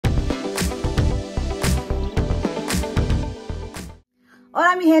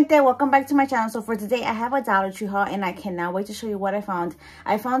Hola mi gente, welcome back to my channel. So for today I have a Dollar Tree haul and I cannot wait to show you what I found.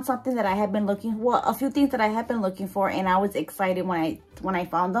 I found something that I have been looking, well, a few things that I have been looking for, and I was excited when I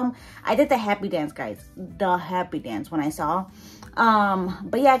found them. I did the happy dance, guys, the happy dance when I saw.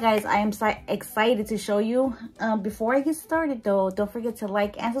 But yeah guys, I am excited to show you. Before I get started though, don't forget to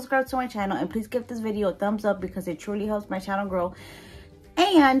like and subscribe to my channel, and please give this video a thumbs up because it truly helps my channel grow.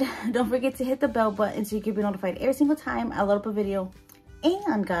 And don't forget to hit the bell button so you can be notified every single time I load up a video.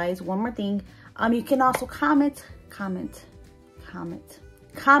 And guys, one more thing, you can also comment, because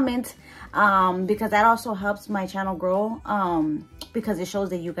that also helps my channel grow, because it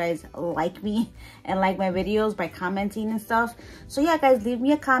shows that you guys like me and like my videos by commenting and stuff. So yeah guys, leave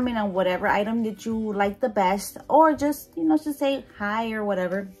me a comment on whatever item that you like the best, or just, you know, just say hi or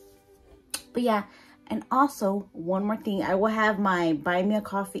whatever. But yeah, and also one more thing, I will have my buy me a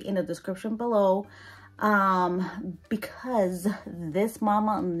coffee in the description below, because this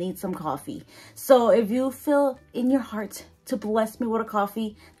mama needs some coffee. So if you feel in your heart to bless me with a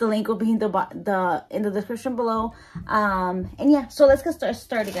coffee, the link will be in the description below. And yeah, so let's get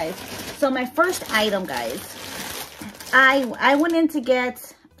started guys. So my first item, guys, I went in to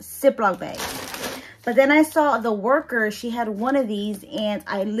get Ziploc bags, but then I saw the worker, she had one of these, and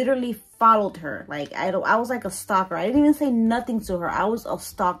I literally followed her. Like I was like a stalker. I didn't even say nothing to her. I was a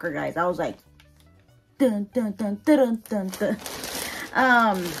stalker, guys. I was like, dun, dun, dun, dun, dun, dun,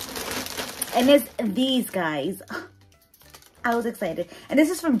 dun. And it's these, guys. I was excited, and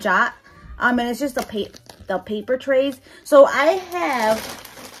this is from Jot, and it's just the paper trays. So I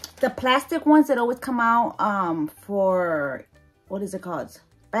have the plastic ones that always come out for, what is it called,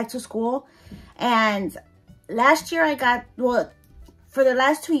 back to school. And last year I got, well, for the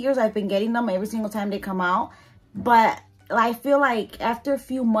last 2 years I've been getting them every single time they come out, but I feel like after a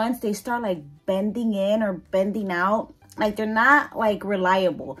few months they start like bending in or bending out. Like they're not like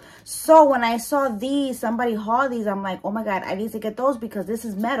reliable. So when I saw these, somebody haul these, I'm like, oh my god, I need to get those because this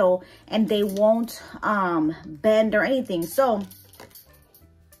is metal and they won't bend or anything. So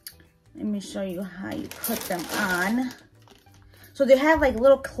let me show you how you put them on. So they have like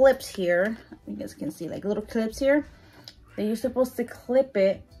little clips here. You guys can see like little clips here. Then you're supposed to clip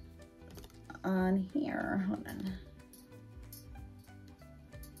it on here. Hold on.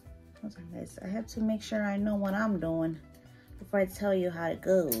 Hold on guys, I have to make sure I know what I'm doing before I tell you how it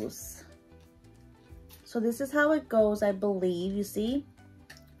goes. So this is how it goes, I believe. You see,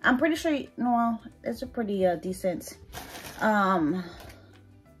 I'm pretty sure, no, it's a pretty decent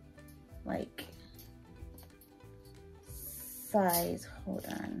like size. Hold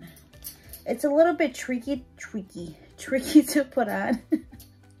on, it's a little bit tricky to put on.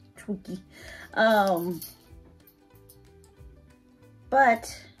 Tricky,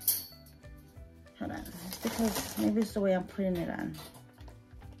 but hold on, it's because maybe it's the way I'm putting it on.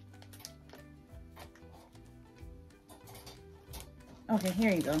 Okay,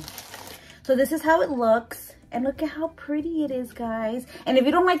 here you go. So this is how it looks, and look at how pretty it is, guys. And if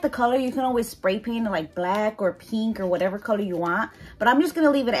you don't like the color, you can always spray paint it like black or pink or whatever color you want. But I'm just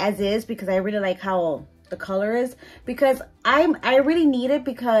gonna leave it as is because I really like how the color is, because I really need it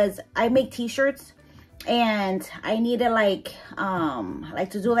because I make t-shirts and I need it like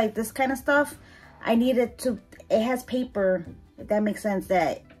to do like this kind of stuff. I need it to, it has paper, if that makes sense,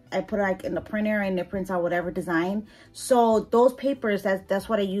 that I put like in the printer and it prints out whatever design. So those papers, that's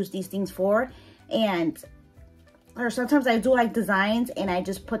what I use these things for. And or sometimes I do like designs and I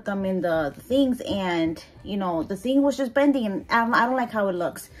just put them in the things, and you know, the thing was just bending and I don't like how it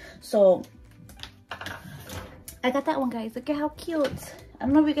looks. So I got that one, guys. Look at how cute. I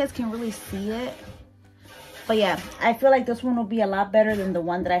don't know if you guys can really see it, but yeah, I feel like this one will be a lot better than the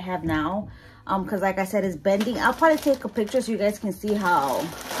one that I have now. Because like I said, it's bending. I'll probably take a picture so you guys can see how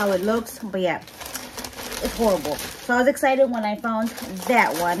it looks. But yeah, it's horrible. So I was excited when I found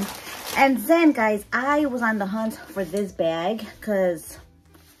that one. And then guys, I was on the hunt for this bag because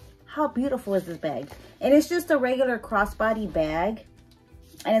how beautiful is this bag? And it's just a regular crossbody bag.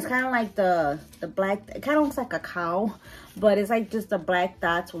 And it's kind of like the black, it kind of looks like a cow, but it's like just the black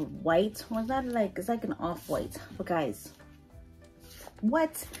dots with white. Well, it's not like, it's like an off-white. But guys,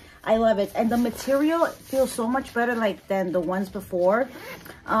 what? I love it. And the material feels so much better like than the ones before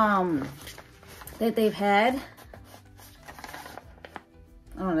that they've had.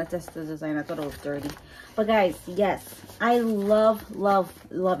 Oh, that's just the design. I thought it was dirty. But guys, yes, I love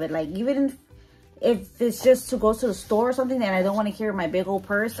it. Like even if it's just to go to the store or something and I don't want to carry my big old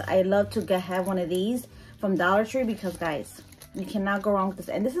purse, I love to have one of these from Dollar Tree because guys, you cannot go wrong with this.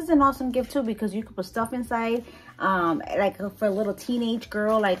 And this is an awesome gift too because you can put stuff inside, like for a little teenage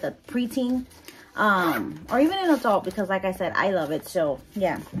girl, like a preteen. or even an adult, because like I said, I love it. So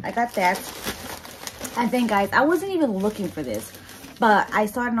yeah, I got that. And then guys, I wasn't even looking for this, but I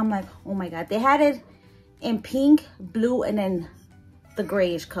saw it and I'm like, oh my God, they had it in pink, blue, and then the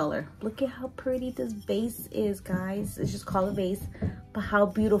grayish color. Look at how pretty this vase is, guys. It's just called a vase, but how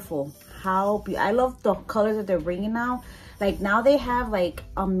beautiful. I love the colors that they're bringing now. Like now they have like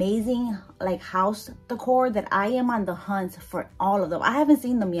amazing like house decor that I am on the hunt for all of them. I haven't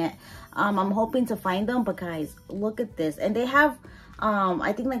seen them yet. I'm hoping to find them, but guys, look at this. And they have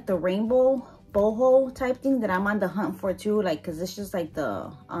I think like the rainbow boho type thing that I'm on the hunt for too, like because it's just like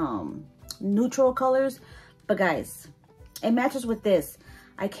the neutral colors. But guys, it matches with this.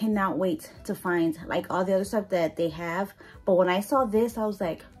 I cannot wait to find like all the other stuff that they have. But when I saw this, I was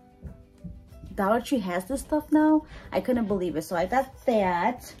like, Dollar Tree has this stuff now? I couldn't believe it. So I got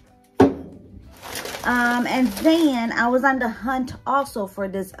that. And then I was on the hunt also for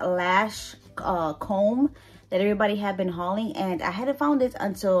this lash comb that everybody had been hauling, and I hadn't found it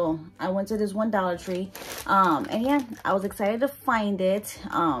until I went to this one Dollar Tree. And yeah, I was excited to find it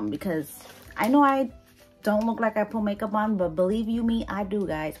because I know I don't look like I put makeup on, but believe you me, I do,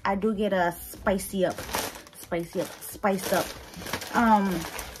 guys. I do get a spiced up.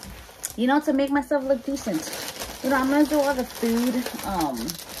 You know, to make myself look decent. You know, I'm gonna do all the food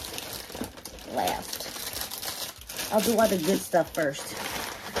last. I'll do all the good stuff first.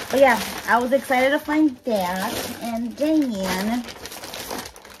 But yeah, I was excited to find that. And then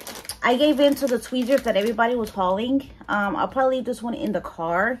I gave in to the tweezers that everybody was hauling. I'll probably leave this one in the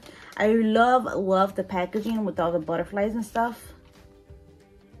car. I love the packaging with all the butterflies and stuff.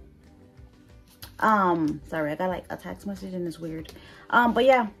 Sorry, I got like a text message and it's weird. But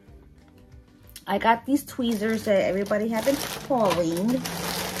yeah, I got these tweezers that everybody had been hauling.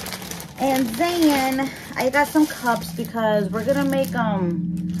 And then I got some cups because we're gonna make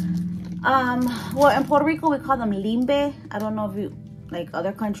well, in Puerto Rico we call them limbe. I don't know if you like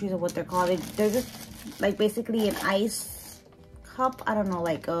other countries or what they're called. They're just like basically an ice cup. I don't know,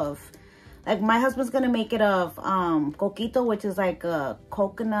 like my husband's gonna make it of coquito, which is like a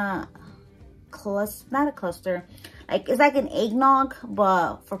coconut cluster, not a cluster, like it's like an eggnog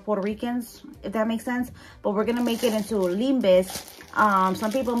but for Puerto Ricans, if that makes sense. But we're gonna make it into limbes.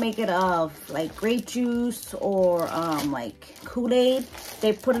 Some people make it of like grape juice or like Kool-Aid.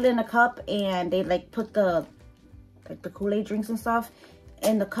 They put it in a cup and they like put the Kool-Aid drinks and stuff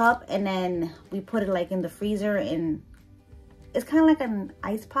in the cup, and then we put it like in the freezer, and it's kind of like an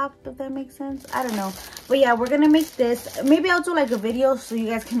ice pop, if that makes sense. I don't know. But yeah, we're gonna make this. Maybe I'll do like a video so you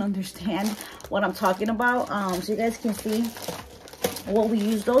guys can understand what I'm talking about, so you guys can see what we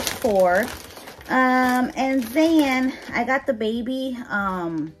use those for. And then I got the baby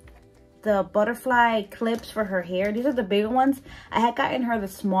the butterfly clips for her hair. These are the bigger ones. I had gotten her the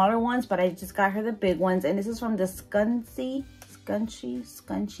smaller ones, but I just got her the big ones. And this is from the Scunci,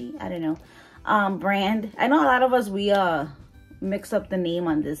 I don't know, brand. I know a lot of us, we mix up the name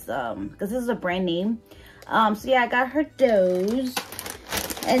on this because this is a brand name. So yeah, I got her those.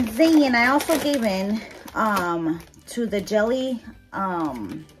 And then I also gave in to the jelly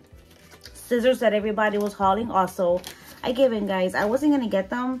scissors that everybody was hauling. Also, I gave in, guys. I wasn't gonna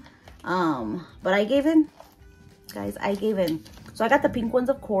get them, but I gave in, guys. I gave in. So I got the pink ones,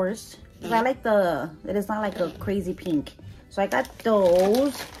 of course, because I like it is not like a crazy pink. So I got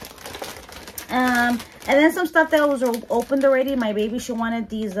those. And then some stuff that was opened already. My baby, she wanted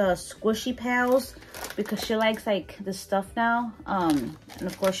these squishy pals because she likes like this stuff now. And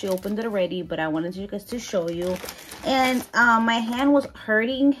of course she opened it already, but I wanted you guys to show you. And my hand was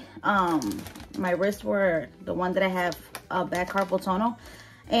hurting. My wrists were the one that I have back carpal tunnel,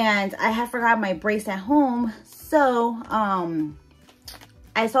 and I had forgot my brace at home. So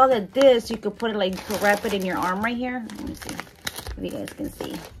I saw that this, you could put it like, you could wrap it in your arm right here. Let me see if you guys can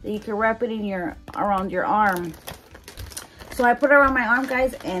see. You can wrap it in around your arm. So I put it around my arm,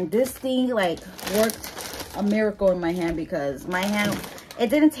 guys, and this thing like worked a miracle in my hand, because my hand, it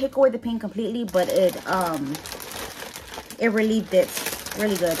didn't take away the pain completely, but it relieved it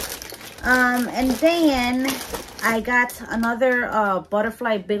really good. And then I got another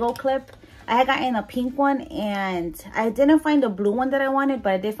butterfly big old clip. I had gotten a pink one, and I didn't find the blue one that I wanted,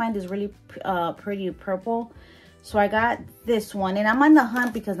 but I did find this really pretty purple. So I got this one, and I'm on the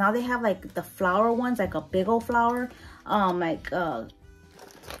hunt because now they have like the flower ones, like a big old flower,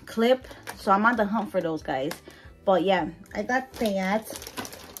 clip. So I'm on the hunt for those, guys. But yeah, I got that.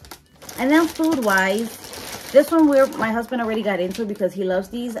 And then food wise, this one my husband already got into because he loves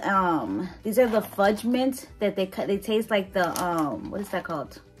these. These are the fudge mints that they taste like the what is that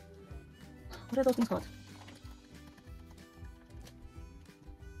called? What are those things called?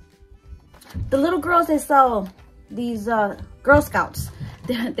 the little girls, they sell these Girl Scouts.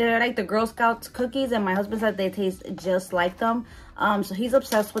 They're like the Girl Scouts cookies, and my husband said they taste just like them. So he's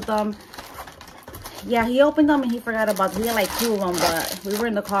obsessed with them. Yeah, he opened them and he forgot about them. He had like 2 of them, but we were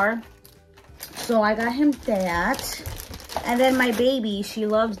in the car. So I got him that. And then my baby, she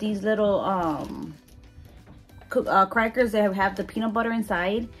loves these little crackers that have the peanut butter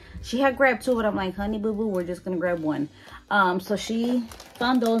inside. She had grabbed 2, but I'm like, honey boo boo, we're just gonna grab 1. So she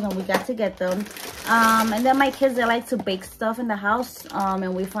found those and we got to get them. And then my kids, they like to bake stuff in the house.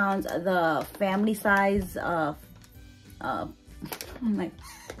 And we found the family size I'm like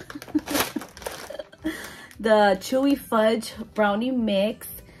the chewy fudge brownie mix.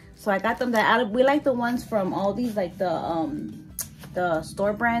 So I got them that. We like the ones from Aldi's, like the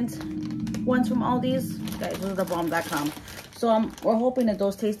store brand ones from Aldi's. Guys, this is thebomb.com. So we're hoping that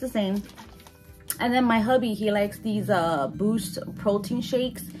those taste the same. And then my hubby, he likes these Boost protein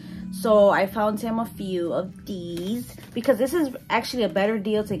shakes. So I found him a few of these, because this is actually a better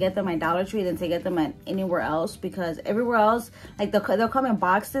deal to get them at Dollar Tree than to get them at anywhere else, because everywhere else, like they'll come in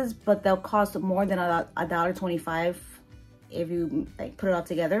boxes, but they'll cost more than $1.25 if you like put it all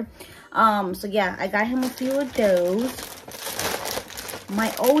together. So yeah, I got him a few of those.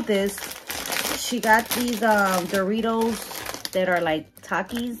 My oldest, she got these Doritos that are like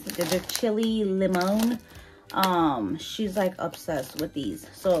Takis. They're chili limon. She's like obsessed with these,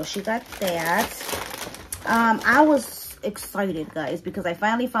 so she got that. I was excited, guys, because I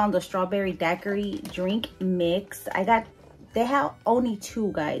finally found the strawberry daiquiri drink mix. They have only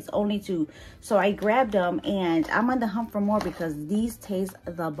 2, guys, only 2. So I grabbed them and I'm on the hunt for more, because these taste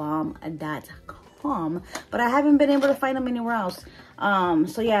thebomb.com, but I haven't been able to find them anywhere else.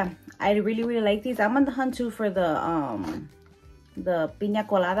 So yeah, I really like these. I'm on the hunt too for the piña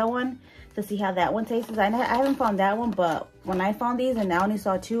colada one, to see how that one tastes. I haven't found that one, but when I found these and I only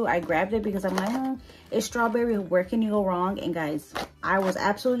saw 2, I grabbed it because I'm like, it's strawberry, where can you go wrong? And guys, I was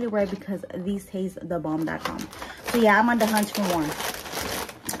absolutely right, because these taste thebomb.com. So yeah, I'm on the hunt for more.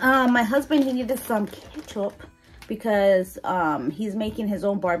 My husband, he needed some ketchup because he's making his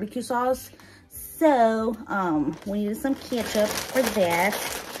own barbecue sauce. So we needed some ketchup for that.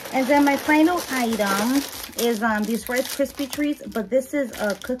 And then my final item is these Rice Krispie treats, but this is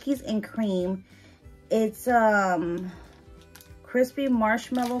cookies and cream. It's crispy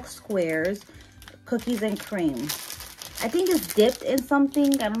marshmallow squares, cookies and cream. I think it's dipped in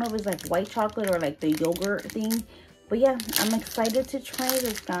something. I don't know if it's like white chocolate or like the yogurt thing. But yeah, I'm excited to try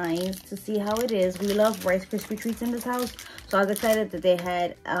this, guys, to see how it is. We love Rice Krispie treats in this house. So I was excited that they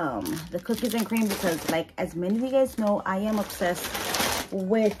had the cookies and cream, because like as many of you guys know, I am obsessed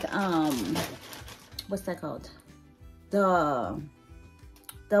with what's that called, the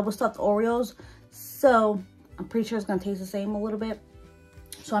double stuffed Oreos. So I'm pretty sure it's gonna taste the same a little bit,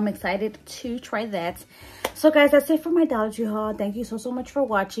 so I'm excited to try that. So guys, that's it for my Dollar Tree haul. Thank you so much for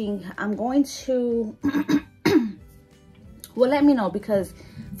watching. I'm going to well, let me know, because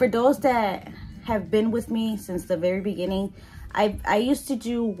for those that have been with me since the very beginning, I used to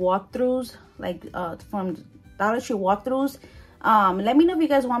do walkthroughs, like from Dollar Tree walkthroughs. Let me know if you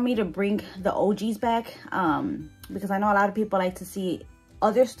guys want me to bring the OGs back, because I know a lot of people like to see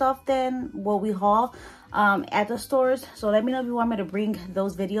other stuff than what we haul at the stores. So let me know if you want me to bring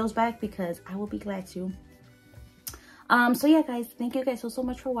those videos back, because I will be glad to. So yeah, guys, thank you guys so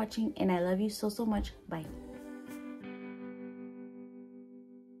much for watching, and I love you so much. Bye.